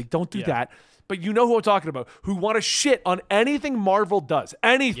individually. Don't do that. But you know who I'm talking about, who want to shit on anything Marvel does.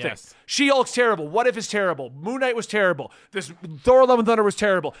 Anything. Yes. She-Hulk's terrible. What If is terrible. Moon Knight was terrible. This Thor: Love and Thunder was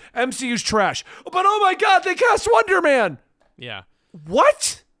terrible. MCU's trash. But oh my God, they cast Wonder Man. Yeah.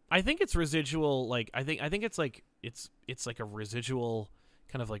 What? I think it's residual. Like I think it's like it's like a residual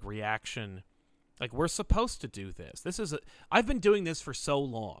kind of like reaction. Like we're supposed to do this. I've been doing this for so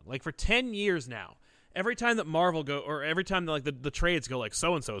long, like for 10 years now. Every time that Marvel every time that, like the trades go like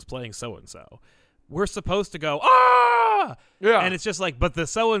so and so is playing so and so, we're supposed to go Yeah. and it's just like, but the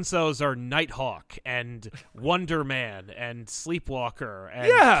so and so's are Nighthawk and Wonder Man and Sleepwalker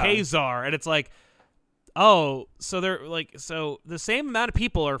and Kazar, and it's like, oh, so they're like, so the same amount of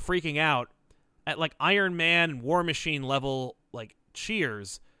people are freaking out at like Iron Man and War Machine level like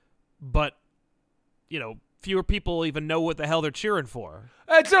cheers, but you know, fewer people even know what the hell they're cheering for.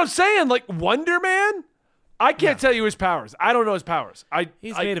 That's what I'm saying. Like Wonder Man, I can't tell you his powers. I don't know his powers.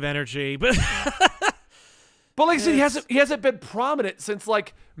 He's made of energy, but but like I said, he hasn't been prominent since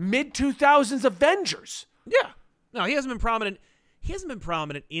like mid 2000s Avengers. yeah, no, he hasn't been prominent. He hasn't been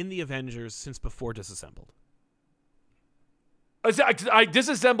prominent in the Avengers since before Disassembled. I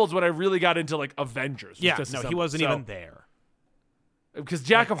Disassembled when I really got into like Avengers. Yeah, no, he wasn't even there. Because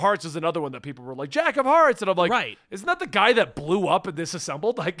Jack of Hearts is another one that people were like, Jack of Hearts, and I'm like, Right. Isn't that the guy that blew up in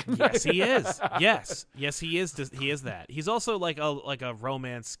Disassembled? Like, Yes, he is. Yes, he is. He is that. He's also like a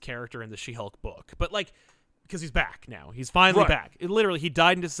romance character in the She-Hulk book, but like because he's back now. He's finally Right. back. Literally, he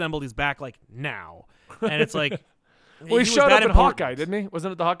died in Disassembled. He's back like now, and it's like, well, he was showed that up in important. Hawkeye, didn't he?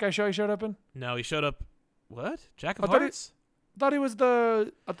 Wasn't it the Hawkeye show he showed up in? No, he showed up. What? Jack of I thought Hearts? I thought he was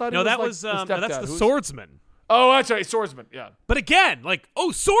the. I thought he No, was that like was the no, that's stepdad. the Who's- swordsman. Oh, that's right, Swordsman. Yeah. But again, like,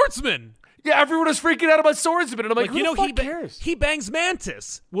 oh, swordsman. Yeah, everyone was freaking out about Swordsman, and I'm like, who you know, the fuck cares? he bangs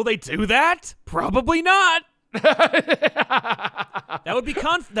Mantis. Will they do that? Probably not. That would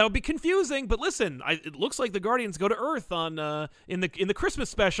be confusing. But listen, it looks like the Guardians go to Earth on in the Christmas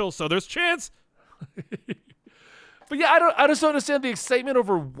special, so there's chance. But yeah, I just don't understand the excitement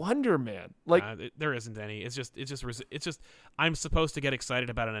over Wonder Man. Like, There isn't any. It's just I'm supposed to get excited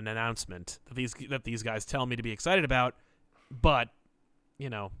about an announcement that these guys tell me to be excited about, but you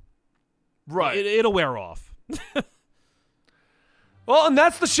know, right. it'll wear off. Well, and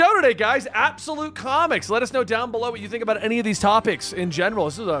that's the show today, guys. Absolute Comics. Let us know down below what you think about any of these topics in general.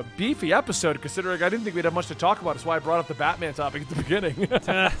 This is a beefy episode, considering I didn't think we'd have much to talk about. That's why I brought up the Batman topic at the beginning.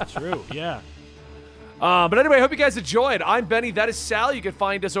 True. Yeah. But anyway, I hope you guys enjoyed. I'm Benny. That is Sal. You can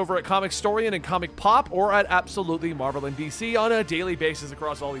find us over at Comic Storian and Comic Pop, or at Absolutely Marvel and DC on a daily basis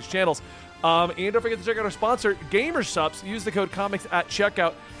across all these channels. And don't forget to check out our sponsor, GamerSupps. Use the code COMICS at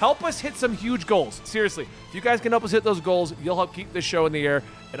checkout. Help us hit some huge goals. Seriously, if you guys can help us hit those goals, you'll help keep this show in the air,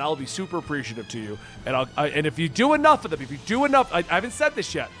 and I'll be super appreciative to you. And and if you do enough of them, if you do enough, I haven't said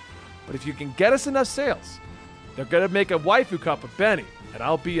this yet, but if you can get us enough sales, they're going to make a waifu cup of Benny, and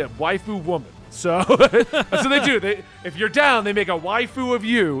I'll be a waifu woman. So that's what they do. If you're down, they make a waifu of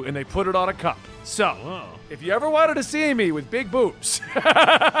you, and they put it on a cup. So Whoa. if you ever wanted to see me with big boobs,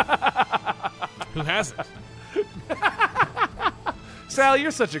 Who hasn't? Sal,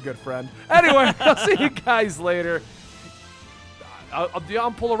 you're such a good friend. Anyway, I'll see you guys later.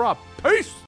 I'll pull her up. Peace.